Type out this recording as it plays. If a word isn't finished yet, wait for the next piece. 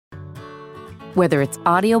Whether it's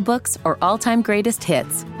audiobooks or all-time greatest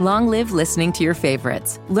hits, long live listening to your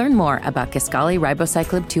favorites. Learn more about Kisqali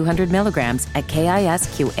Ribociclib 200 milligrams at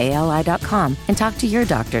KISQALI.com and talk to your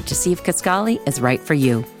doctor to see if Kisqali is right for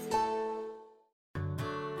you.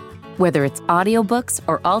 Whether it's audiobooks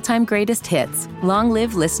or all-time greatest hits, long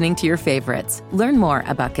live listening to your favorites. Learn more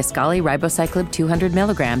about Kisqali Ribociclib 200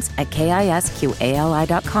 milligrams at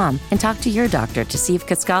KISQALI.com and talk to your doctor to see if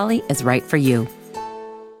Kisqali is right for you.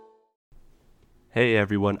 Hey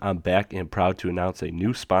everyone, I'm back and proud to announce a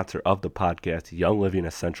new sponsor of the podcast, Young Living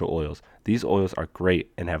Essential Oils. These oils are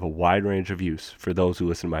great and have a wide range of use. For those who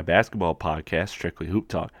listen to my basketball podcast, Strictly Hoop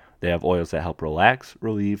Talk, they have oils that help relax,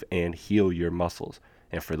 relieve, and heal your muscles.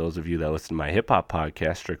 And for those of you that listen to my hip-hop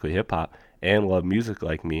podcast, Strictly Hip Hop, and love music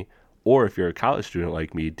like me, or if you're a college student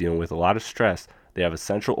like me dealing with a lot of stress, they have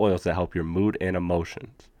essential oils that help your mood and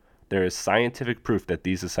emotions. There is scientific proof that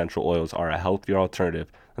these essential oils are a healthier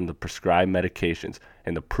alternative than the prescribed medications,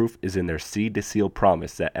 and the proof is in their seed-to-seal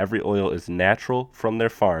promise that every oil is natural from their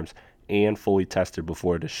farms and fully tested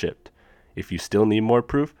before it is shipped. If you still need more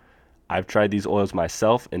proof, I've tried these oils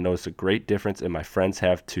myself and noticed a great difference, and my friends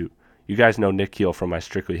have too. You guys know Nick Keel from my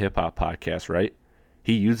Strictly Hip Hop podcast, right?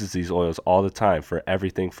 He uses these oils all the time for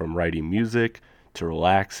everything from writing music to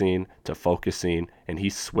relaxing to focusing, and he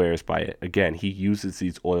swears by it. Again, he uses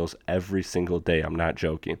these oils every single day. I'm not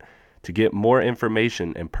joking. To get more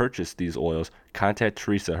information and purchase these oils, contact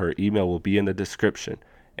Teresa. Her email will be in the description.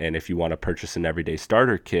 And if you want to purchase an everyday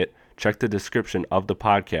starter kit, check the description of the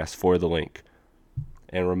podcast for the link.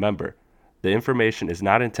 And remember, the information is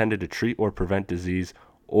not intended to treat or prevent disease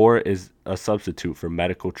or is a substitute for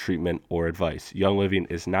medical treatment or advice. Young Living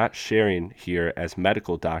is not sharing here as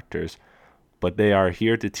medical doctors, but they are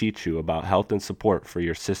here to teach you about health and support for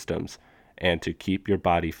your systems and to keep your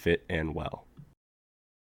body fit and well.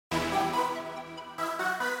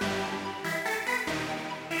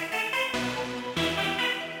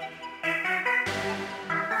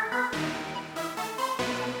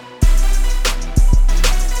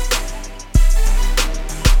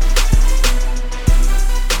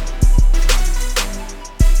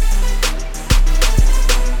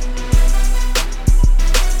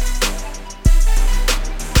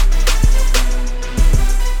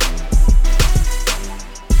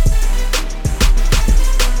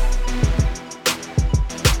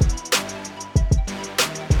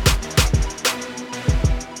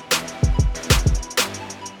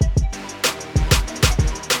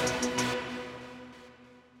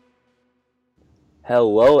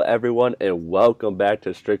 Hello everyone and welcome back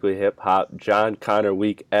to Strictly Hip Hop John Connor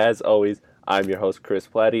Week. As always, I'm your host Chris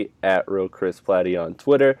Platty at Real Chris Platty on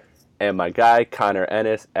Twitter, and my guy Connor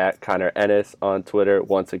Ennis at Connor Ennis on Twitter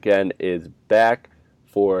once again is back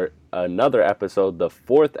for another episode, the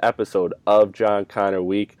fourth episode of John Connor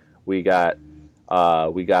Week. We got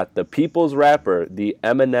the People's Rapper, the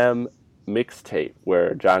Eminem mixtape,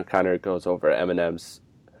 where John Connor goes over Eminem's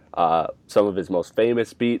some of his most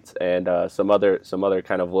famous beats and some other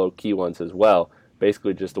kind of low-key ones as well.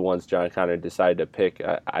 Basically just the ones John Connor decided to pick.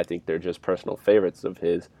 I think they're just personal favorites of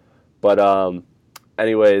his. But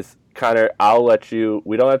anyways, Connor, I'll let you...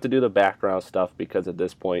 We don't have to do the background stuff because at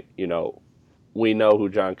this point, you know, we know who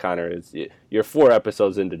John Connor is. You're 4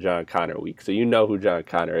 episodes into John Connor Week, so you know who John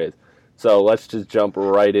Connor is. So let's just jump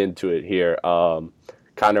right into it here.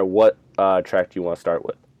 Connor, what track do you want to start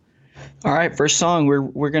with? All right, first song,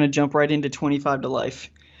 we're going to jump right into 25 to Life.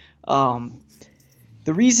 The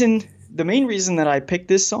main reason that I picked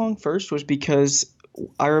this song first was because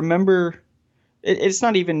I remember, it's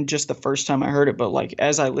not even just the first time I heard it, but like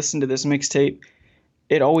as I listened to this mixtape,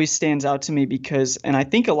 it always stands out to me because, and I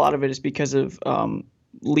think a lot of it is because of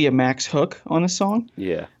Leah Mack's hook on the song.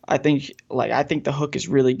 Yeah. I think the hook is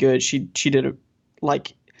really good. She did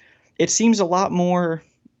it seems a lot more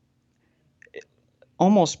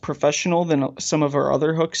almost professional than some of her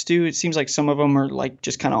other hooks do. It seems like some of them are like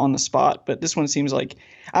just kind of on the spot, but this one seems like,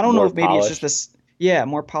 I don't know if maybe polished. It's just this,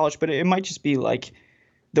 more polished, but it might just be like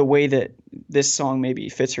the way that this song maybe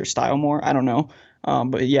fits her style more. I don't know.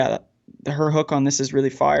 But yeah, her hook on this is really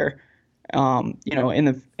fire. In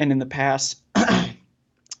the past,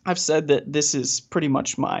 I've said that this is pretty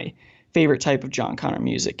much my favorite type of John Connor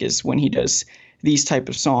music is when he does these type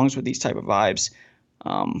of songs with these type of vibes.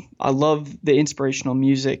 I love the inspirational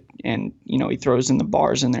music, and he throws in the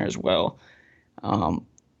bars in there as well.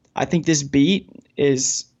 I think this beat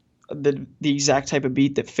is the exact type of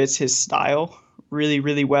beat that fits his style really,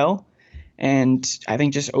 really well. And I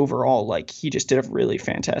think just overall, like, he just did a really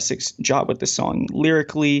fantastic job with this song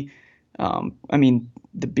lyrically.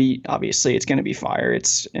 The beat, obviously, it's going to be fire.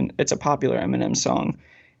 It's a popular Eminem song.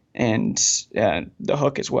 and the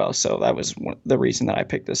hook as well. So that was the reason that I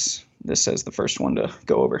picked this as the first one to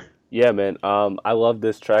go over. Yeah, man. I love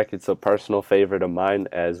this track. It's a personal favorite of mine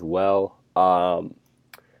as well.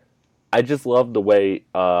 I just love the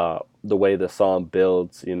song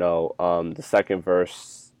builds. The second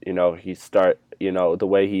verse. The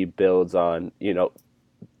way he builds on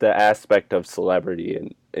the aspect of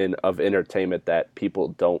celebrity and of entertainment that people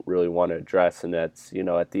don't really want to address, and that's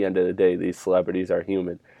at the end of the day, these celebrities are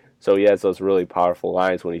human. So he has those really powerful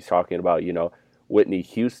lines when he's talking about Whitney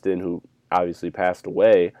Houston, who obviously passed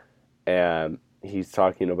away, and he's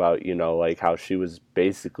talking about like how she was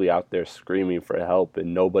basically out there screaming for help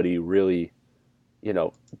and nobody really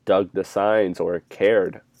dug the signs or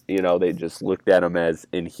cared. They just looked at him as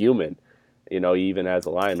inhuman. He even has a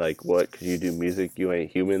line like, "What? Could you do music? You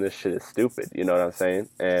ain't human. This shit is stupid." You know what I'm saying?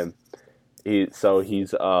 And he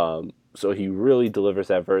really delivers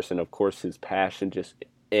that verse, and of course his passion just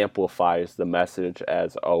amplifies the message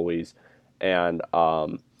as always. And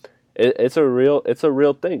it's a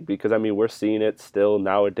real thing, because I mean we're seeing it still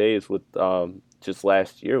nowadays with just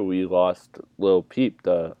last year we lost Lil Peep,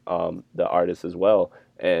 the artist as well,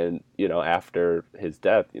 and after his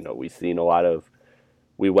death,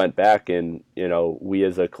 we went back and we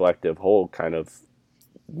as a collective whole kind of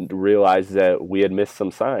realized that we had missed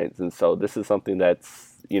some signs. And so this is something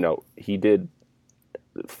that's he did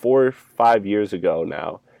 4 or 5 years ago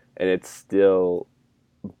now, and it's still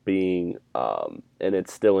being and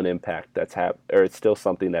it's still an impact that's or it's still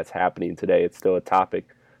something that's happening today. It's still a topic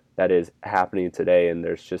that is happening today, and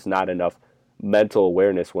there's just not enough mental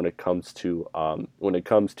awareness when it comes to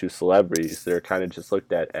celebrities. They're kind of just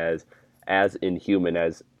looked at as inhuman,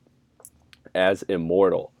 as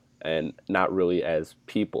immortal, and not really as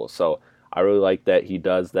people. So I really like that he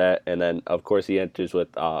does that. And then of course he enters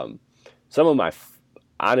with some of my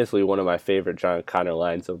honestly one of my favorite John Connor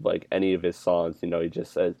lines of like any of his songs. He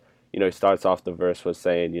just says, he starts off the verse with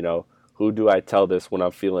saying, "Who do I tell this when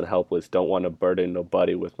I'm feeling helpless? Don't want to burden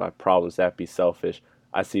nobody with my problems, that be selfish.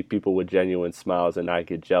 I see people with genuine smiles and I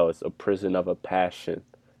get jealous. A prison of a passion,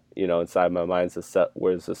 inside my mind's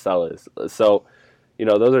where's the cell is." So,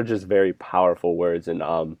 those are just very powerful words. And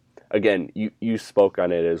again, you spoke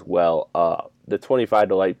on it as well. The 25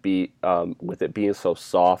 to Life beat, with it being so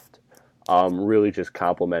soft, really just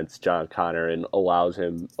complements John Connor and allows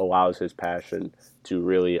his passion to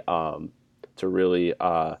really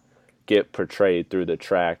get portrayed through the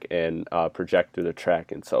track and project through the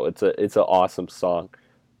track. And so it's an awesome song.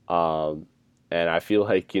 And I feel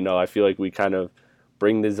like we kind of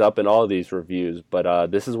bring this up in all of these reviews, but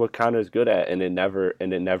this is what Connor's good at, and it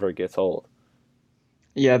never gets old.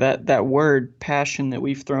 Yeah, that word passion that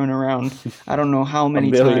we've thrown around, I don't know how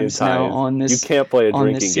many times now on this. You can't play a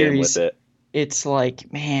drinking game with it. It's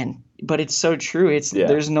like, man, but it's so true.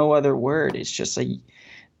 There's no other word. It's just like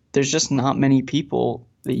there's just not many people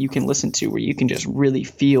that you can listen to where you can just really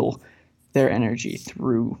feel their energy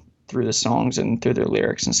through the songs and through their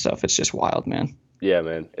lyrics and stuff. It's just wild, man. Yeah,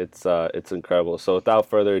 man, it's incredible. So without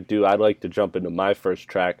further ado, I'd like to jump into my first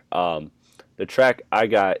track. The track I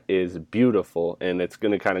got is Beautiful, and it's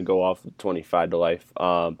going to kind of go off of 25 to Life.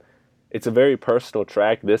 It's a very personal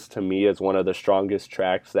track. This, to me, is one of the strongest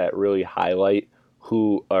tracks that really highlight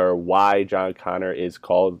who or why John Connor is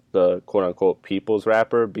called the quote-unquote people's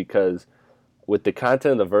rapper, because with the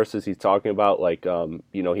content of the verses he's talking about, like,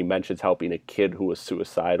 he mentions helping a kid who was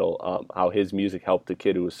suicidal, how his music helped a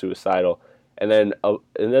kid who was suicidal. And then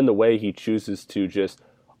the way he chooses to just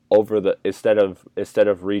instead of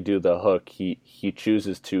redo the hook, he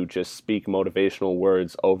chooses to just speak motivational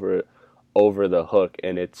words over the hook,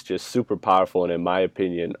 and it's just super powerful. And in my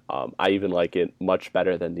opinion, I even like it much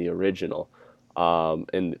better than the original,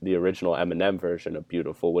 in the original Eminem version of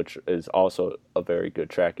Beautiful, which is also a very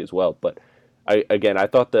good track as well. But I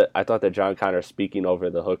thought that John Connor speaking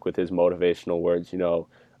over the hook with his motivational words,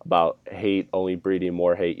 about hate only breeding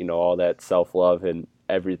more hate, all that self-love and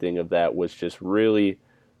everything of that was just really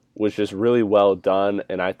well done.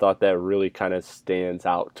 And I thought that really kind of stands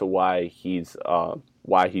out to why he's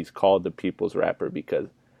called the people's rapper, because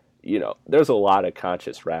there's a lot of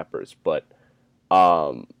conscious rappers, but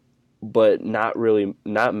not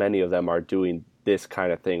many of them are doing this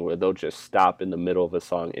kind of thing where they'll just stop in the middle of a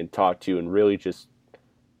song and talk to you and really just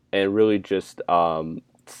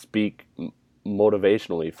speak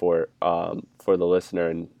motivationally for the listener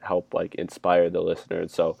and help like inspire the listener.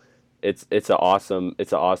 And so it's an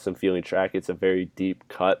awesome feeling track. It's a very deep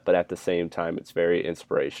cut, but at the same time it's very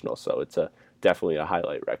inspirational. So it's definitely a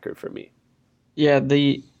highlight record for me. Yeah,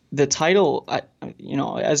 the title,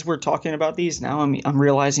 as we're talking about these now, I'm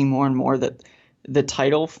realizing more and more that the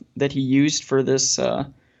title that he used for this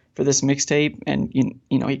for this mixtape, and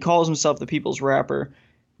you know he calls himself the people's rapper,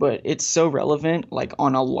 but it's so relevant like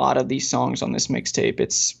on a lot of these songs on this mixtape.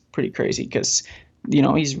 It's pretty crazy because you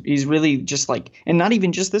know he's really just like, and not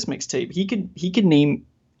even just this mixtape. He could name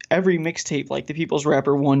every mixtape like the people's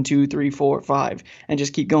rapper 1, 2, 3, 4, 5, and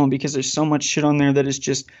just keep going because there's so much shit on there that is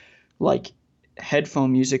just like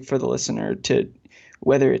headphone music for the listener to,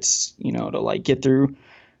 whether it's you know to like get through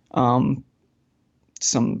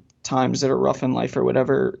some times that are rough in life or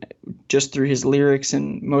whatever, just through his lyrics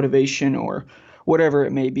and motivation or whatever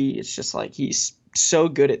it may be. It's just like he's so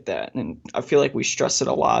good at that, and I feel like we stress it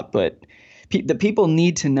a lot, but the people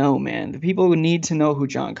need to know, man. The people need to know who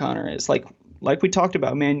John Connor is. Like we talked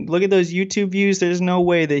about, man. Look at those YouTube views. There's no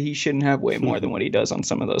way that he shouldn't have way more than what he does on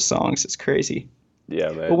some of those songs. It's crazy. Yeah,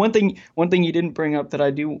 man. But one thing you didn't bring up that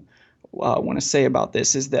I do want to say about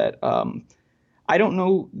this is that I don't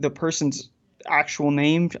know the person's actual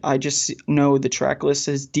name. I just know the track list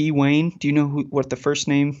says D Wayne. Do you know what the first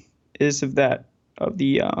name is of the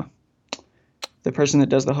person that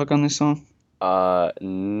does the hook on this song?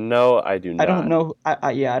 No, I do not. I don't know.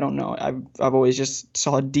 I don't know. I've always just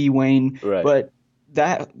saw D Wayne, right. But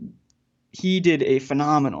that he did a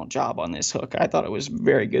phenomenal job on this hook. I thought it was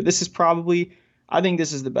very good. This is probably, I think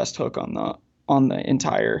this is the best hook on the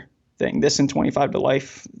entire thing. This and 25 to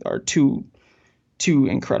Life are two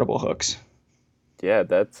incredible hooks. Yeah,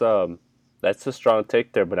 that's a strong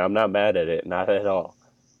take there, but I'm not mad at it, not at all.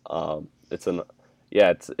 It's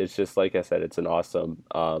just like I said, it's an awesome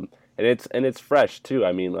and it's fresh too.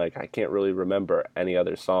 I mean, like I can't really remember any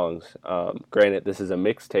other songs. Granted, this is a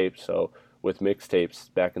mixtape, so with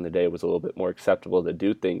mixtapes back in the day, it was a little bit more acceptable to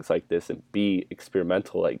do things like this and be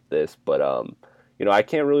experimental like this. But you know, I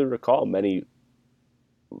can't really recall many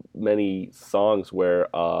songs where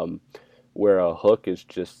a hook is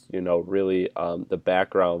just, you know, really the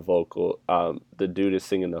background vocal, the dude is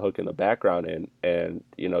singing the hook in the background, and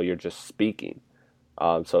you know, you're just speaking.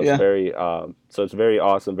 So it's very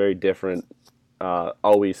awesome, very different.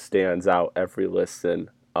 Always stands out every listen.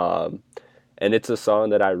 And it's a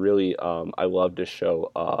song that I really I love to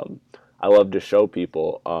show. I love to show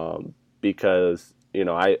people because you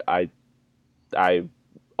know I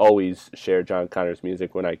always share John Connor's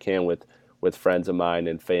music when I can with friends of mine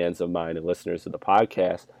and fans of mine and listeners of the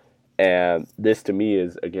podcast. And this to me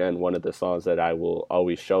is, again, one of the songs that I will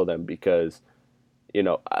always show them because, you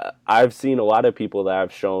know, I've seen a lot of people that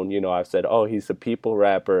I've shown, you know, I've said, oh, he's a people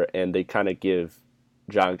rapper, and they kind of give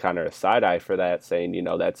John Connor a side eye for that, saying, you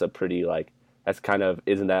know, that's a pretty like, that's kind of,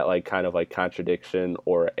 isn't that like kind of like contradiction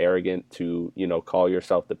or arrogant to, you know, call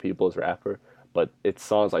yourself the people's rapper? But it's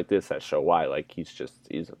songs like this that show why. Like he's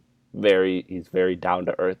very down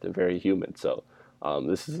to earth and very human. So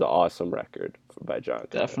this is an awesome record by John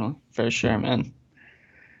Connor. Definitely, for sure, man.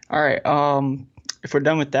 All right, if we're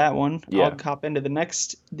done with that one, yeah. I'll hop into the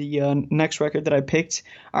next record that I picked.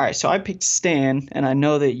 All right, so I picked Stan, and I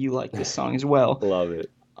know that you like this song as well. Love it.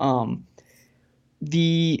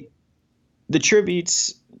 The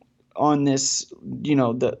tributes on this, you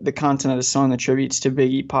know, the content of the song, the tributes to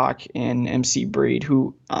Biggie, Pac, and MC Breed,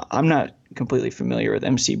 who I'm not completely familiar with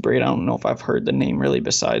MC Breed. I don't know if I've heard the name really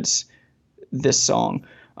besides this song.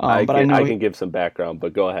 I can give some background,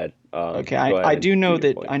 but go ahead. Okay, I do know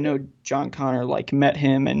that I know John Connor like met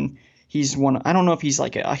him, and he's one. I don't know if he's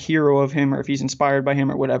like a hero of him or if he's inspired by him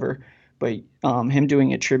or whatever. But him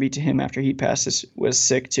doing a tribute to him after he passed was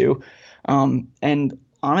sick too. And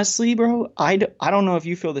honestly, bro, I don't know if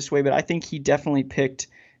you feel this way, but I think he definitely picked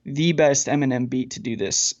the best Eminem beat to do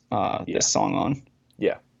this this song on.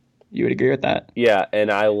 Yeah. You would agree with that? Yeah, and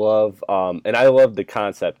I love the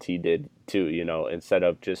concept he did too, you know, instead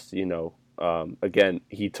of just, you know, again,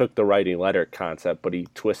 he took the writing letter concept, but he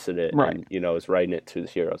twisted it and, you know, is writing it to the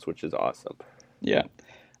heroes, which is awesome. Yeah.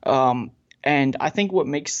 And I think what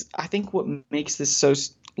makes this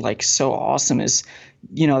so awesome is,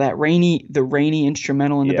 you know, the rainy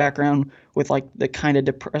instrumental in the background with like the kind of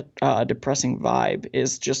depressing vibe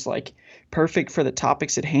is just like perfect for the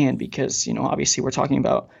topics at hand, because, you know, obviously we're talking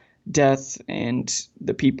about death and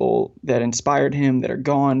the people that inspired him that are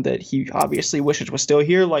gone, that he obviously wishes was still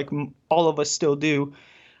here, like all of us still do.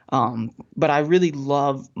 But I really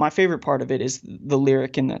love, my favorite part of it is the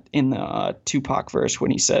lyric in the Tupac verse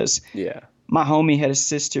when he says, "My homie had a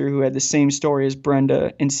sister who had the same story as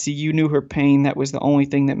Brenda, and see, you knew her pain. That was the only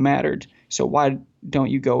thing that mattered. So why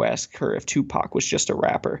don't you go ask her if Tupac was just a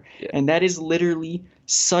rapper?" And that is literally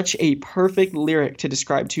such a perfect lyric to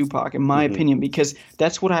describe Tupac, in my opinion, because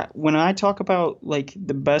that's what when I talk about like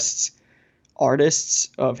the best artists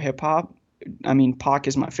of hip hop, I mean, Pac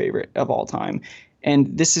is my favorite of all time.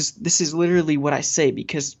 And this is literally what I say,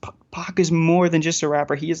 because Pac is more than just a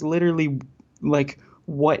rapper. He is literally like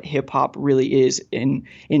what hip hop really is in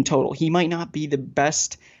total. He might not be the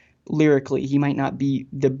best lyrically, he might not be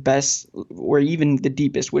the best or even the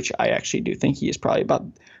deepest, which I actually do think he is probably about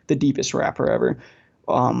the deepest rapper ever.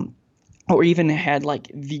 Um, or even had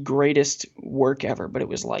like the greatest work ever, but it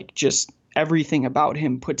was like just everything about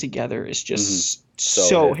him put together is just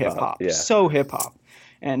so hip hop, yeah. so hip hop.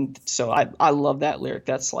 And so I love that lyric.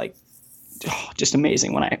 That's like just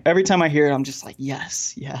amazing. Every time I hear it, I'm just like,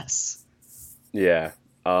 yes, yes. Yeah.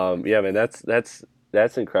 Yeah, man,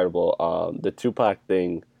 that's incredible. The Tupac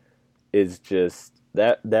thing is just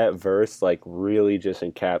that verse like really just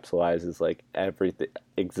encapsulates like everything,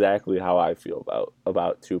 exactly how I feel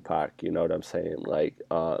about Tupac, you know what I'm saying? Like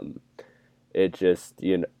it just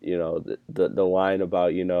the line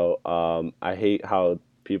about I hate how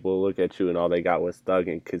people look at you and all they got was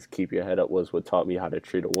thugging, because keep your head up was what taught me how to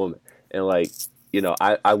treat a woman. And like,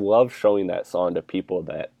 I love showing that song to people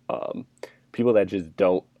that just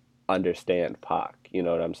don't understand Pac, you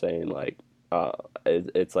know what I'm saying? Like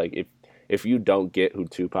it's like if you don't get who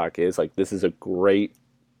Tupac is, like this is a great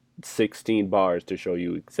 16 bars to show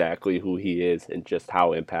you exactly who he is and just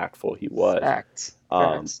how impactful he was. Facts.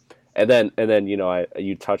 And then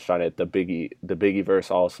you touched on it. The Biggie verse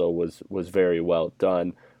also was very well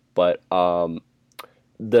done. But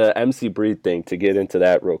the MC Breed thing, to get into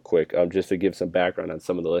that real quick, just to give some background on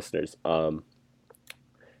some of the listeners.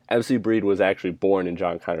 MC Breed was actually born in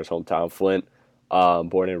John Connor's hometown, Flint,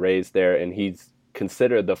 born and raised there, and he's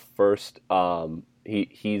considered the first.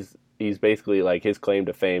 He's basically like, his claim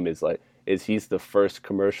to fame is he's the first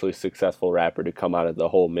commercially successful rapper to come out of the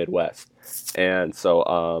whole Midwest. And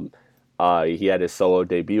so he had his solo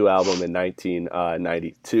debut album in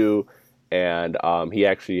 1992, and he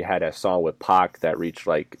actually had a song with Pac that reached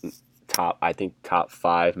like top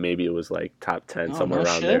 5, maybe it was like top 10, somewhere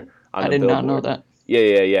around there. I did not know that.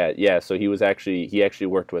 Yeah. So he actually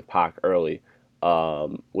worked with Pac early,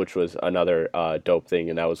 which was another dope thing,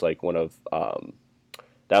 and that was like one of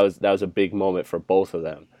that was a big moment for both of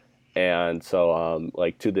them. And so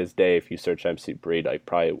like to this day, if you search MC Breed, like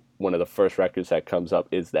probably one of the first records that comes up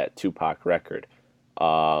is that Tupac record,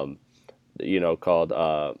 called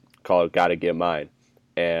Gotta Get Mine.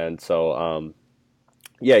 And so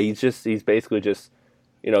he's basically just,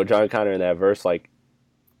 John Connor in that verse, like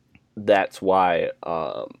that's why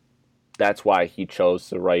he chose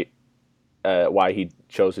to write, why he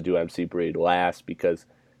chose to do MC Breed last, because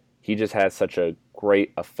he just has such a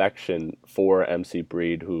great affection for MC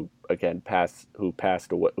Breed, who has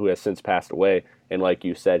since passed away. And like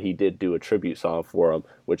you said, he did do a tribute song for him,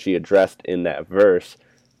 which he addressed in that verse.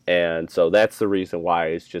 And so that's the reason why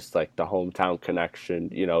it's just like the hometown connection.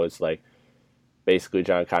 It's like basically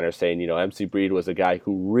John Connor saying, MC Breed was a guy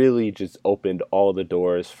who really just opened all the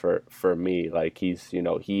doors for me. Like he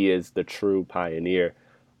is the true pioneer.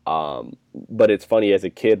 But it's funny, as a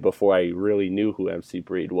kid, before I really knew who MC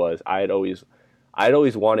Breed was, I'd always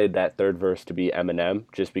wanted that third verse to be Eminem,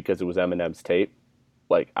 just because it was Eminem's tape.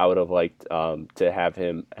 Like I would have liked to have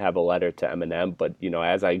him have a letter to Eminem. But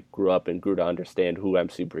as I grew up and grew to understand who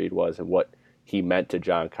MC Breed was and what he meant to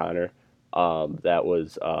John Connor, that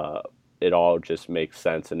was it all just makes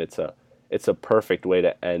sense, and it's a perfect way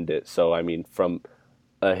to end it. So I mean, from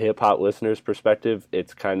a hip hop listener's perspective,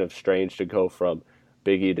 it's kind of strange to go from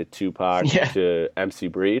Biggie to Tupac to MC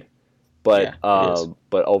Breed, but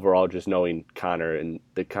overall, just knowing Connor and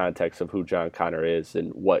the context of who John Connor is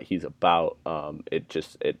and what he's about,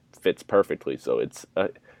 it fits perfectly. So it's a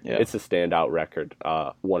standout record,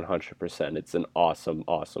 100%. It's an awesome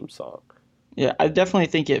song. Yeah, I definitely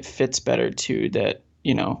think it fits better too that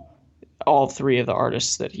all three of the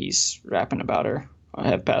artists that he's rapping about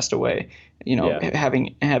have passed away.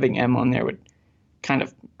 Having M on there would kind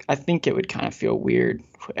of, I think it would kind of feel weird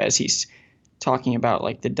as he's talking about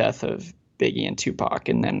like the death of Biggie and Tupac,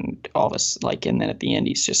 and then all this and then at the end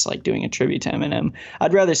he's just like doing a tribute to Eminem.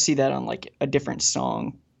 I'd rather see that on like a different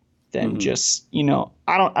song than just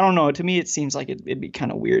I don't know. To me, it seems like it'd be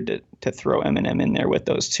kind of weird to throw Eminem in there with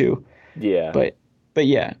those two. Yeah. But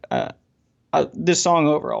yeah, this song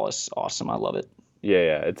overall is awesome. I love it.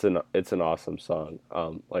 Yeah, it's an awesome song.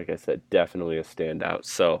 Like I said, definitely a standout.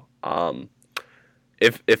 So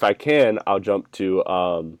if I can, I'll jump to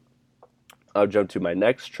my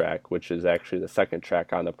next track, which is actually the second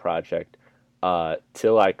track on the project,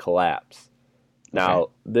 Till I Collapse. Now,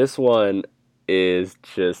 This one is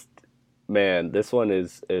just, man, this one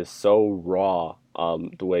is so raw,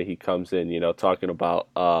 the way he comes in, talking about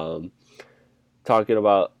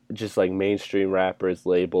just like mainstream rappers,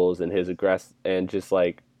 labels, and his and just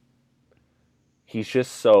like he's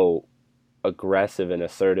just so aggressive and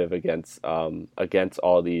assertive against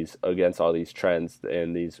all these trends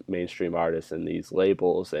and these mainstream artists and these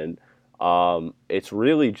labels, and it's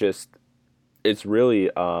really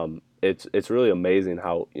amazing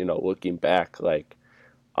how, you know, looking back, like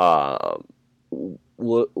or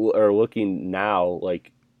looking now,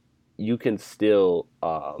 like you can still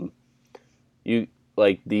you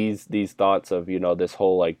like these thoughts of, you know, this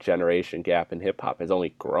whole like generation gap in hip hop has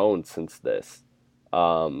only grown since this.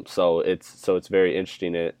 So it's very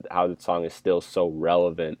interesting how the song is still so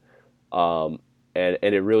relevant. And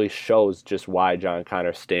it really shows just why John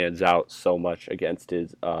Connor stands out so much against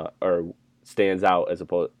his or stands out as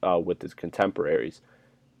opposed with his contemporaries.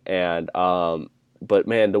 And but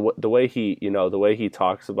man, the way he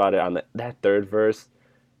talks about it on that third verse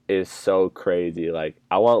is so crazy. Like,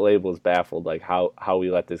 I want labels baffled, like how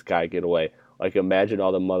we let this guy get away. Like, imagine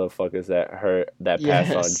all the motherfuckers that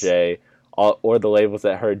passed on Jay, or the labels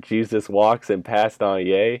that heard Jesus Walks and passed on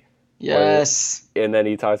Ye. Yes. And then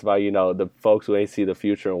he talks about, you know, the folks who ain't see the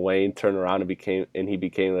future in Wayne turned around and he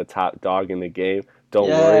became the top dog in the game. Don't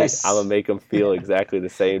worry, I'm gonna make him feel exactly the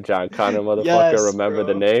same. John Connor, motherfucker, remember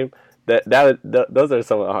the name. Those are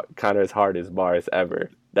some of Connor's hardest bars ever.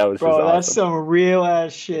 That was just awesome. That's some real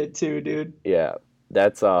ass shit too, dude. Yeah,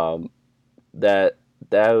 that's that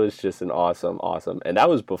was just an awesome, and that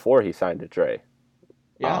was before he signed to Dre.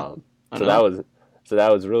 Yeah. So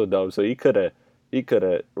that was really dope. So he could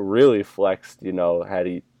have really flexed, you know,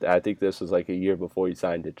 I think this was like a year before he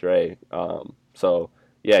signed to Dre. So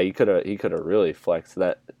yeah, he could have really flexed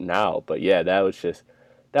that now. But yeah, that was just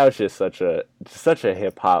such a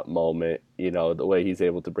hip hop moment, you know, the way he's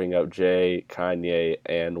able to bring up Jay, Kanye,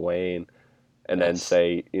 and Wayne, and then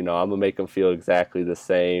say, you know, I'm gonna make him feel exactly the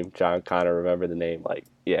same. John Connor, remember the name. Like,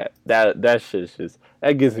 yeah, that shit's just,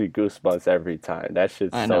 that gives me goosebumps every time. That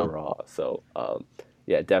shit's so raw. So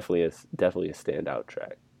yeah, definitely a standout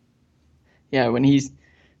track. Yeah, when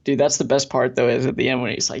dude, that's the best part though, is at the end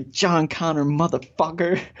when he's like, John Connor,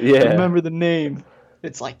 motherfucker. Yeah. Remember the name.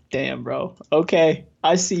 It's like, damn, bro. Okay,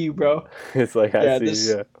 I see you, bro. It's like, I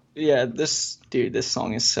see you. Yeah, this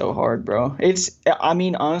song is so hard, bro. I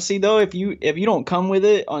mean, honestly though, if you don't come with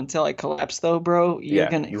it until I collapse though, bro, you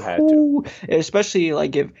had to. Especially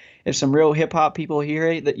like if some real hip hop people hear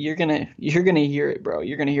it, that you're gonna hear it, bro.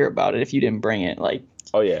 You're gonna hear about it if you didn't bring it. Like,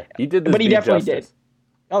 oh yeah, he did this. But he definitely justice. did.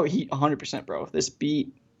 Oh, he 100%, bro. This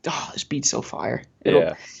beat's so fire.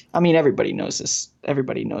 Yeah. I mean, everybody knows this.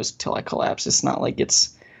 Everybody knows Till I Collapse. It's not like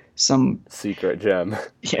it's some secret gem.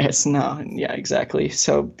 Yeah, it's not. Yeah, exactly.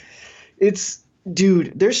 So it's,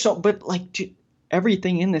 dude,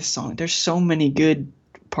 everything in this song, there's so many good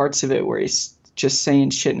parts of it where he's just saying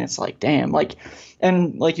shit and it's like, damn, like,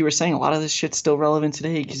 and like you were saying, a lot of this shit's still relevant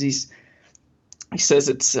today because he says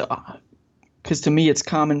it's, because to me it's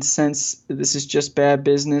common sense. This is just bad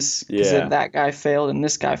business. Because that guy failed and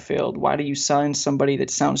this guy failed. Why do you sign somebody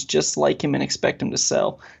that sounds just like him and expect him to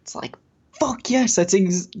sell? It's like, fuck yes, that's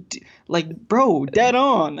like, bro, dead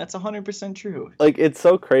on. That's 100% true. Like, it's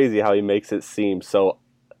so crazy how he makes it seem so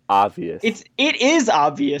obvious. It is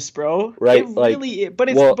obvious, bro. Right? It really is, but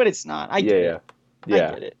it's not. I get it. I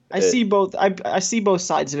get it. I see both. I see both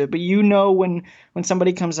sides of it. But you know when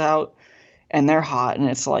somebody comes out and they're hot and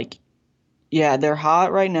it's like, yeah, they're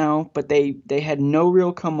hot right now, but they had no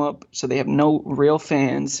real come up, so they have no real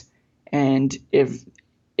fans. And if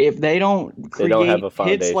they don't create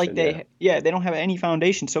hits like they don't have any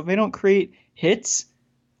foundation. So if they don't create hits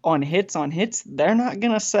on hits, they're not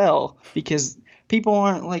gonna sell because people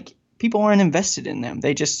aren't invested in them.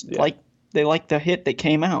 They just like the hit that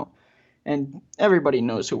came out, and everybody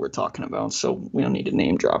knows who we're talking about. So we don't need to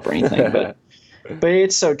name drop or anything, but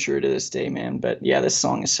it's so true to this day, man. But yeah, this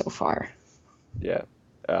song is so fire. Yeah,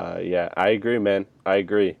 I agree, man. I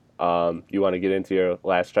agree. You want to get into your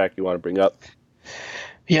last track you want to bring up?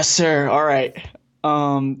 Yes, sir. All right.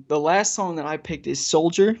 The last song that I picked is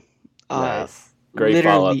Soldier. Nice. Great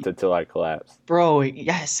follow-up to Till I Collapse. Bro,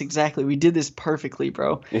 yes, exactly. We did this perfectly,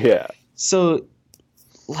 bro. Yeah. So,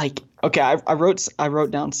 like, okay, I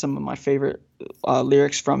wrote down some of my favorite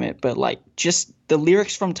lyrics from it, but, like, just the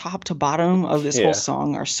lyrics from top to bottom of this whole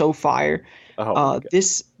song are so fire.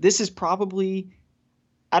 This is probably,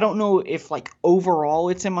 I don't know if, like, overall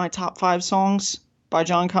it's in my top 5 songs by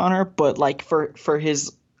John Connor, but like for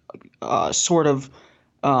his sort of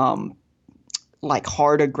like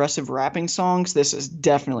hard aggressive rapping songs, this is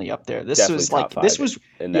definitely up there. This was like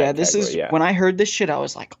when I heard this shit, I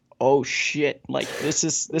was like, oh shit, like this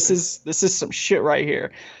is some shit right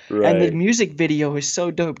here. Right. And the music video is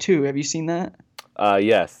so dope too. Have you seen that?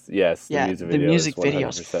 Yes. The music video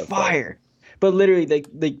is fire. But literally,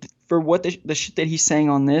 for what the shit that he's saying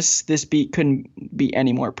on this beat couldn't be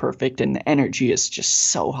any more perfect, and the energy is just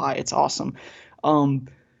so high. It's awesome.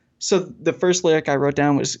 So the first lyric I wrote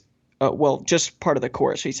down was, just part of the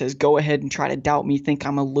chorus. He says, "Go ahead and try to doubt me, think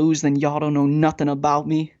I'm a lose, then y'all don't know nothing about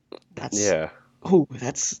me."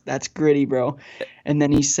 That's gritty, bro. And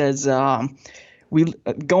then he says,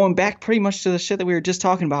 going back pretty much to the shit that we were just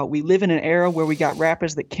talking about. We live in an era where we got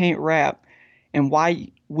rappers that can't rap, and why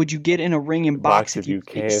would you get in a ring and box if you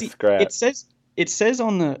can't scrap? It says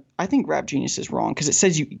on the, I think Rap Genius is wrong because it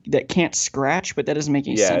says that can't scratch, but that doesn't make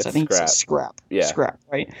any sense. I think it's scrap. Yeah, scrap,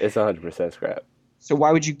 right? It's 100% scrap. So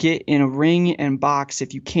why would you get in a ring and box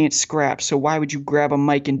if you can't scrap? So why would you grab a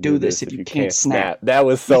mic and do this if you can't snap? That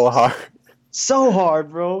was so hard. So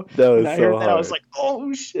hard, bro. That was so hard. I was like,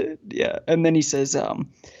 oh shit, yeah. And then he says,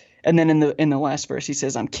 and then in the last verse he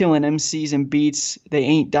says, "I'm killing MCs and beats. They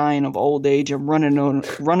ain't dying of old age. I'm running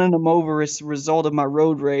them over as a result of my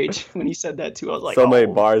road rage." When he said that too, I was like, so many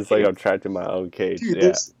bars, dude. Like I'm trapped in my own cage.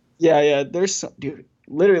 Dude, yeah.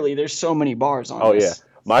 Literally, there's so many bars on this. Oh yeah,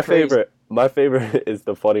 my favorite is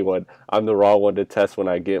the funny one. "I'm the wrong one to test when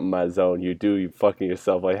I get in my zone. You fucking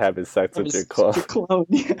yourself like having sex with your clone."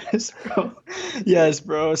 Yes, bro. Yes,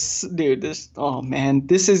 bro.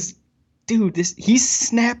 Dude, he's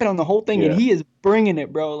snapping on the whole thing, and he is bringing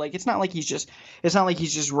it, bro. Like it's not like he's just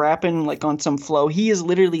rapping like on some flow. He is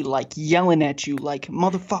literally like yelling at you, like,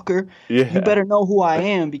 "Motherfucker, you better know who I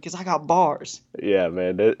am because I got bars." Yeah,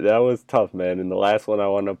 man, that was tough, man. And the last one I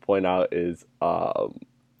want to point out is y'all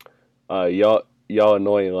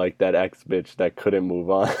annoying like that ex bitch that couldn't move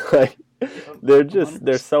on. Like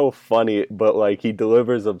they're so funny, but like he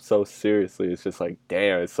delivers them so seriously. It's just like,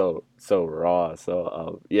 damn, it's so raw.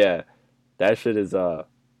 So that shit is that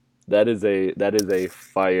is a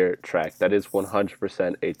fire track. That is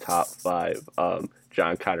 100% a top 5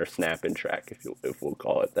 John Connor snapping track, if we'll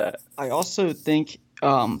call it that. I also think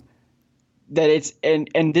that it's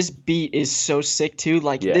and this beat is so sick too.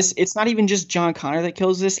 Like this, it's not even just John Connor that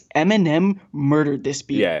kills this. Eminem murdered this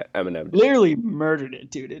beat. Yeah, Eminem literally murdered it,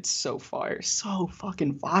 dude. It's so fire, so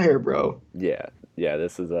fucking fire, bro. Yeah.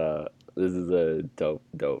 This is a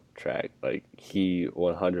dope track. Like he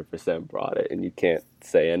 100% brought it, and you can't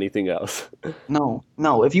say anything else. No.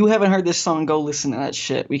 If you haven't heard this song, go listen to that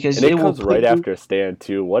shit because it comes right after Stand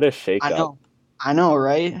too. What a shake up! I know,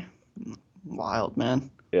 right? Wild,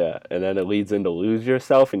 man. Yeah, and then it leads into Lose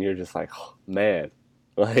Yourself, and you're just like, oh, man,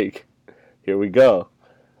 like, here we go.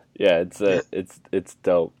 Yeah, it's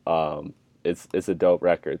dope. It's a dope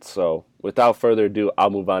record. So without further ado,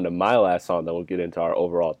 I'll move on to my last song. Then we'll get into our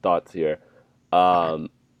overall thoughts here. I'm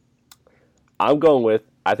going with,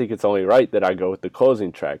 I think it's only right that I go with the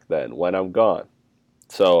closing track then, When I'm Gone.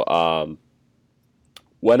 So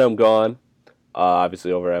When I'm Gone,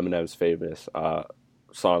 obviously over Eminem's famous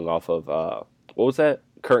song off of what was that?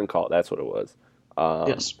 Curtain Call. That's what it was.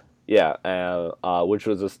 Yes. Yeah, which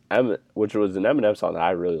was an Eminem song that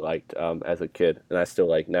I really liked as a kid, and I still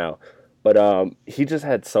like now. But he just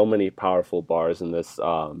had so many powerful bars in this.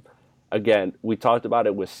 Again, we talked about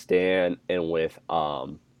it with Stan and with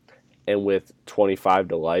 25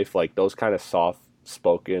 to Life. Like those kind of soft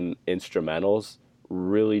spoken instrumentals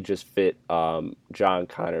really just fit John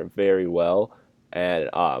Connor very well,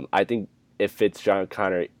 and I think it fits John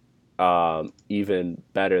Connor even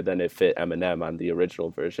better than it fit Eminem on the original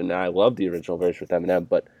version. And I love the original version with Eminem,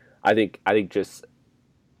 but I think just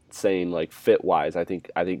saying like fit wise, I think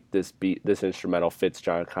this instrumental fits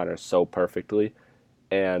John Connor so perfectly.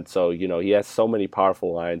 And so, you know, he has so many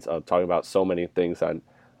powerful lines talking about so many things on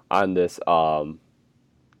this on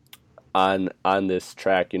this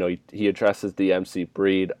track. You know, he addresses the MC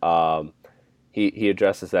Breed. He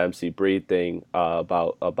addresses the MC Breed thing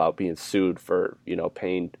about being sued for, you know,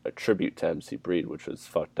 paying a tribute to MC Breed, which was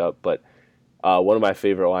fucked up. But one of my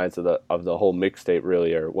favorite lines of the whole mixtape,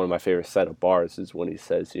 really, or one of my favorite set of bars, is when he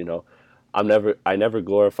says, you know, I never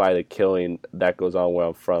glorify the killing that goes on where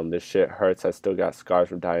I'm from. This shit hurts. I still got scars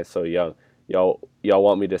from dying so young. Y'all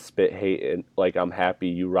want me to spit hate and like I'm happy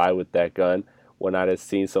you ride with that gun. When I have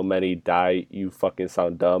seen so many die, you fucking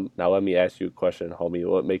sound dumb. Now let me ask you a question, homie.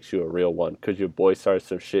 What makes you a real one? Because your boy started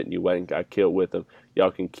some shit and you went and got killed with him. Y'all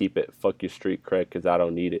can keep it. Fuck your street cred because I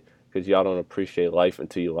don't need it. Because y'all don't appreciate life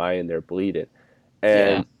until you lying there bleeding.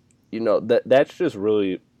 And, you know, that's just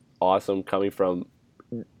really awesome coming from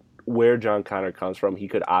where John Connor comes from. He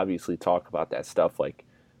could obviously talk about that stuff. Like,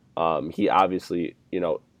 he obviously, you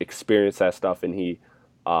know, experienced that stuff, and he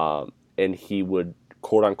would,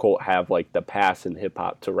 quote unquote, have like the pass in hip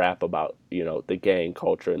hop to rap about, you know, the gang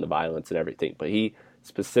culture and the violence and everything. But he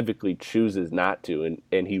specifically chooses not to,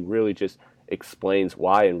 and he really just explains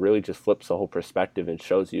why and really just flips the whole perspective and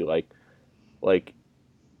shows you like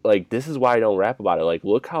this is why I don't rap about it. Like,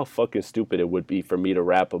 look how fucking stupid it would be for me to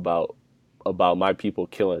rap about my people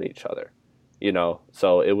killing each other, you know?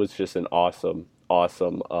 So it was just an awesome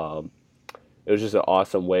it was just an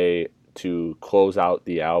awesome way to close out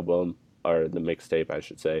the album, or the mixtape, I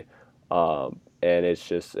should say. And it's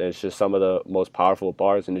just some of the most powerful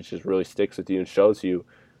bars, and it just really sticks with you and shows you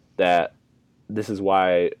that this is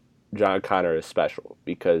why John Connor is special,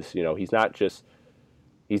 because, you know, he's not just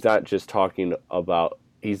talking about,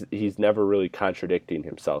 he's never really contradicting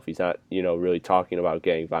himself. He's not, you know, really talking about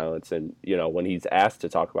gang violence, and, you know, when he's asked to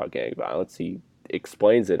talk about gang violence, he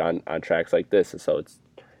explains it on tracks like this. And so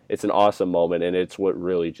it's an awesome moment, and it's what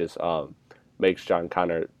really just makes John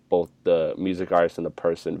Connor, both the music artist and the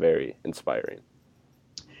person, very inspiring.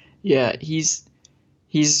 Yeah, he's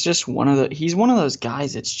just one of those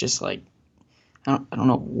guys that's just like, I don't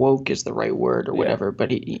know if woke is the right word or whatever,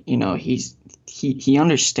 but he, you know, he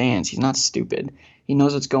understands. He's not stupid. He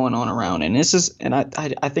knows what's going on around, and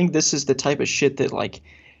I think this is the type of shit that, like,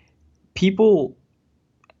 people,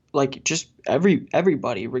 like, just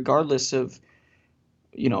everybody, regardless of,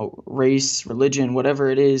 you know, race, religion, whatever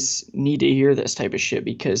it is, need to hear this type of shit,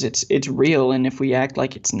 because it's real, and if we act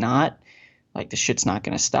like it's not, like, the shit's not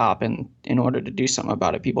going to stop, and in order to do something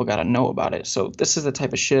about it, people got to know about it. So this is the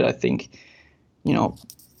type of shit I think, you know,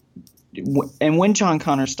 and when John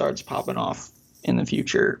Connor starts popping off in the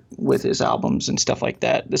future with his albums and stuff like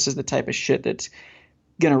that, this is the type of shit that's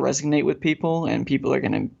going to resonate with people, and people are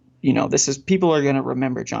going to, you know, people are going to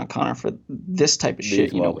remember John Connor for this type of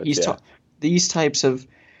shit. You know, these types of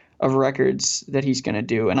records that he's going to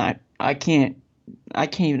do. And I can't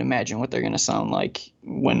even imagine what they're going to sound like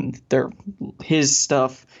when they're his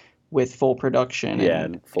stuff with full production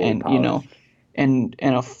and you know, and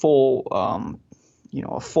a full, you know,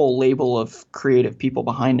 a full label of creative people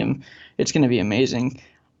behind him. It's going to be amazing.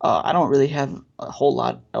 I don't really have a whole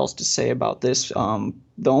lot else to say about this. The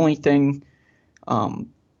only thing, I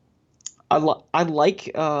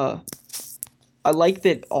like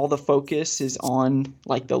that all the focus is on,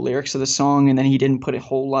 like, the lyrics of the song, and then he didn't put a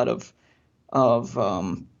whole lot of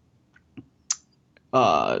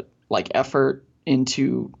like, effort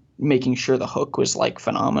into making sure the hook was, like,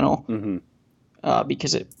 phenomenal. Mm-hmm.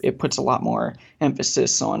 Because it puts a lot more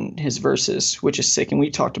emphasis on his verses, which is sick. And we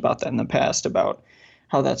talked about that in the past, about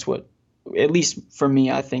how that's what, at least for me,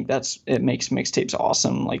 I think it makes mixtapes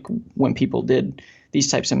awesome. Like, when people did these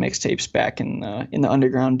types of mixtapes back in the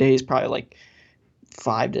underground days, probably like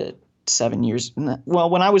 5 to 7 years. Well,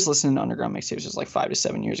 when I was listening to underground mixtapes, it was like 5 to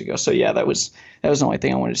 7 years ago. So yeah, that was the only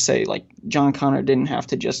thing I wanted to say. Like, John Connor didn't have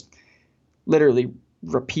to just literally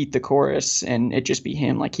repeat the chorus and it just be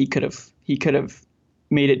him. Like, he could have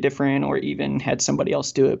made it different, or even had somebody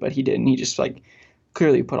else do it, but he didn't. He just, like,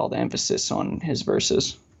 clearly put all the emphasis on his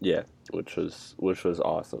verses. Yeah, which was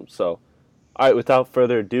awesome. So, all right, without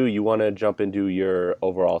further ado, you want to jump into your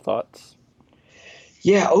overall thoughts?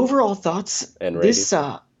 Yeah, overall thoughts. And rating. This,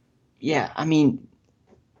 yeah, I mean,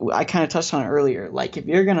 I kind of touched on it earlier. Like, if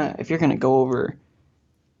you're gonna go over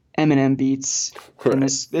Eminem beats, right, and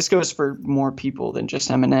this goes for more people than just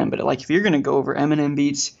Eminem, but, like, if you're gonna go over Eminem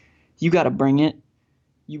beats, you got to bring it.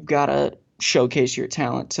 You got to showcase your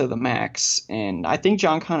talent to the max, and I think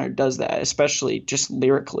John Connor does that, especially just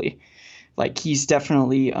lyrically. Like, he's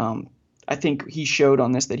definitely, I think he showed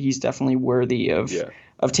on this that he's definitely worthy of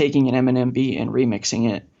taking an Eminem beat and remixing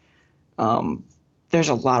it. There's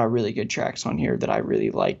a lot of really good tracks on here that I really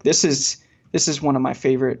like. This is one of my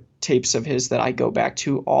favorite tapes of his that I go back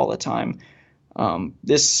to all the time.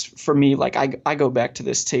 This, for me, like, I go back to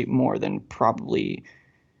this tape more than probably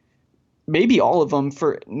maybe all of them,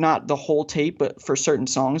 for not the whole tape, but for certain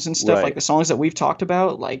songs and stuff, right, like the songs that we've talked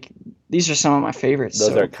about. Like, these are some of my favorites.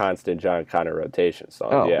 Those are constant John Connor rotation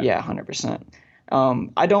songs. Oh yeah, 100%.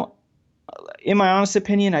 In my honest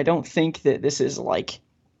opinion, I don't think this is like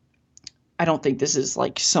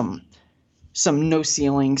some no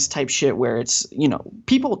ceilings type shit where it's, you know,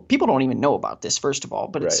 people don't even know about this, first of all,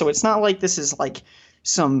 but right, so it's not like this is like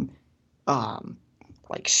some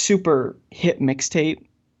like super hit mixtape.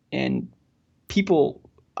 And people,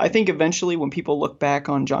 I think eventually when people look back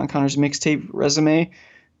on John Connor's mixtape resume,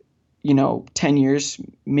 you know, 10 years,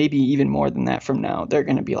 maybe even more than that from now, they're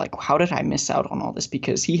going to be like, how did I miss out on all this?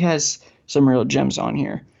 Because he has some real gems on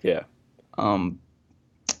here. Yeah.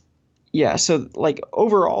 Yeah, so, like,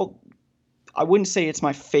 overall, I wouldn't say it's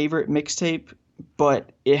my favorite mixtape, but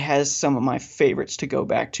it has some of my favorites to go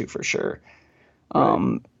back to for sure.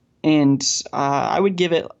 Right. And I would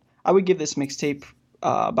give this mixtape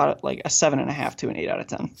about like a 7.5 to an 8 out of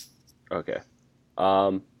 10. Okay.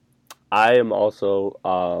 I am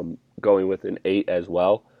also going with an 8 as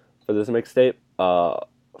well for this mixtape.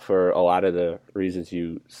 For a lot of the reasons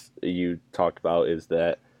you talked about, is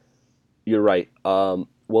that you're right.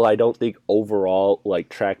 Well, I don't think overall, like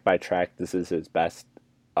track by track, this is his best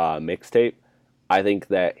mixtape. I think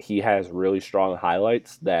that he has really strong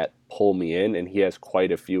highlights that pull me in, and he has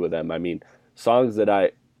quite a few of them. I mean,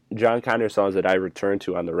 John Connor songs that I return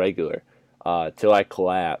to on the regular, Till I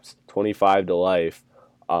Collapse, 25 to Life,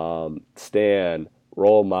 Stan,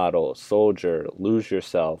 Role Model, Soldier, Lose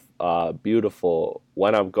Yourself, Beautiful,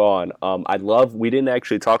 When I'm Gone. We didn't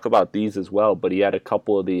actually talk about these as well, but he had a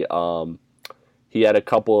couple of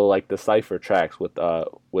like the cypher tracks with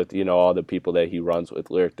all the people that he runs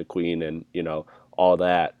with, Lyric the Queen, and all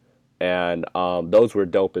that, and those were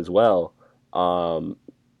dope as well.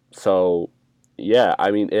 So yeah,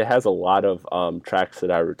 I mean, it has a lot of tracks that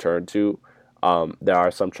I return to. There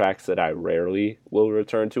are some tracks that I rarely will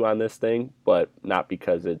return to on this thing, but not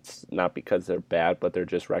because they're bad, but they're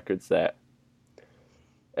just records that,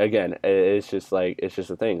 again, it's just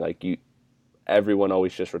a thing. Like, everyone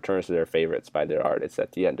always just returns to their favorites by their artists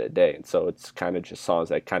at the end of the day, and so it's kind of just songs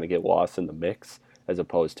that kind of get lost in the mix as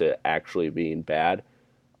opposed to actually being bad.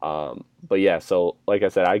 But yeah, so like I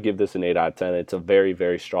said, I give this an 8 out of 10. It's a very,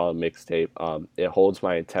 very strong mixtape. It holds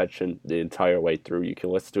my attention the entire way through. You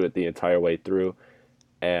can listen to it the entire way through.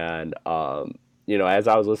 And, as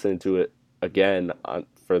I was listening to it again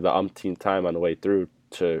for the umpteenth time on the way through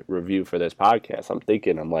to review for this podcast,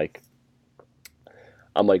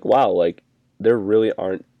 I'm like, wow, like, there really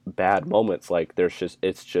aren't bad moments. Like,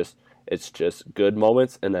 it's just good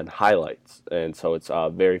moments and then highlights. And so it's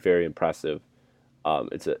very, very impressive.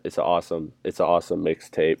 It's an awesome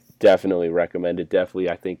mixtape. Definitely recommended.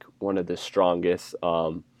 Definitely, I think one of the strongest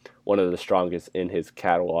in his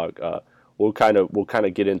catalog. We'll kind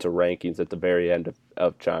of get into rankings at the very end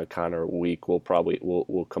of John Connor Week. We'll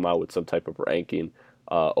come out with some type of ranking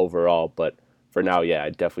overall, but for now, yeah,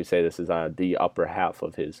 I'd definitely say this is on the upper half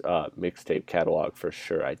of his mixtape catalog for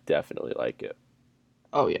sure. I definitely like it.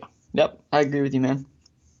 Oh yeah, yep, I agree with you, man.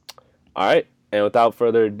 All right. And without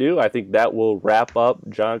further ado, I think that will wrap up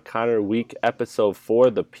John Connor Week Episode 4,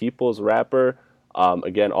 The People's Rapper.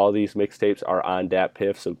 Again, all these mixtapes are on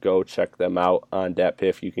DatPiff, so go check them out on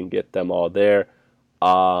DatPiff. You can get them all there.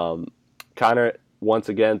 Connor, once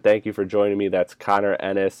again, thank you for joining me. That's Connor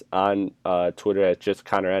Ennis on Twitter at just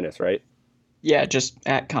Connor Ennis, right? Yeah, just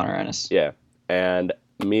at Connor Ennis. Yeah. And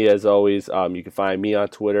me, as always, you can find me on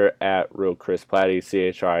Twitter at RealChrisPlatte,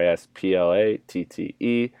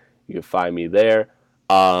 ChrisPlatte. You can find me there.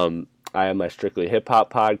 I have my Strictly Hip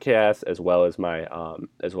Hop podcast, as well as my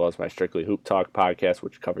Strictly Hoop Talk podcast,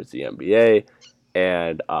 which covers the NBA.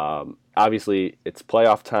 And obviously, it's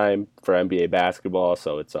playoff time for NBA basketball,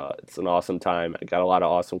 so it's an awesome time. I got a lot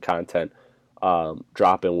of awesome content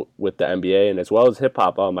dropping with the NBA, and as well as hip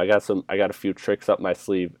hop. I got a few tricks up my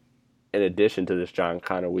sleeve in addition to this John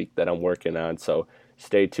Connor Week that I'm working on. So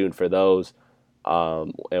stay tuned for those.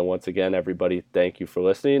 And once again, everybody, thank you for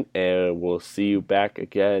listening, and we'll see you back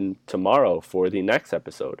again tomorrow for the next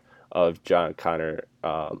episode of John Connor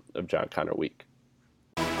Week.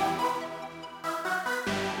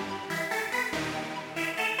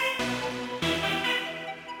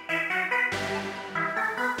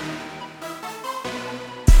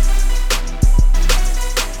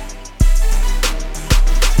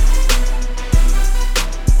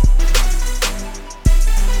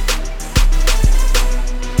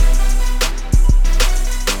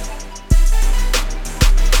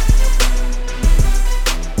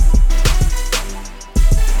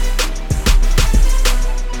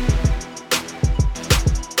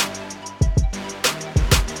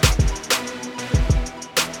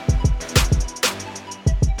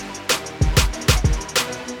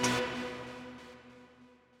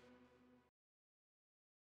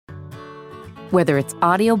 Whether it's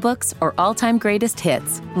audiobooks or all-time greatest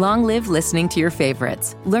hits, long live listening to your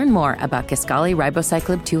favorites. Learn more about Kisqali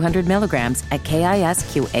Ribociclib 200 milligrams at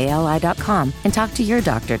KISQALI.com and talk to your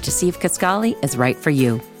doctor to see if Kisqali is right for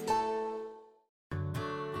you.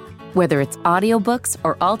 Whether it's audiobooks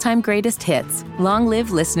or all-time greatest hits, long live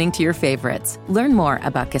listening to your favorites. Learn more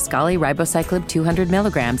about Kisqali Ribociclib 200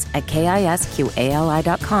 milligrams at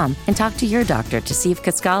KISQALI.com and talk to your doctor to see if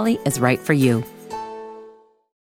Kisqali is right for you.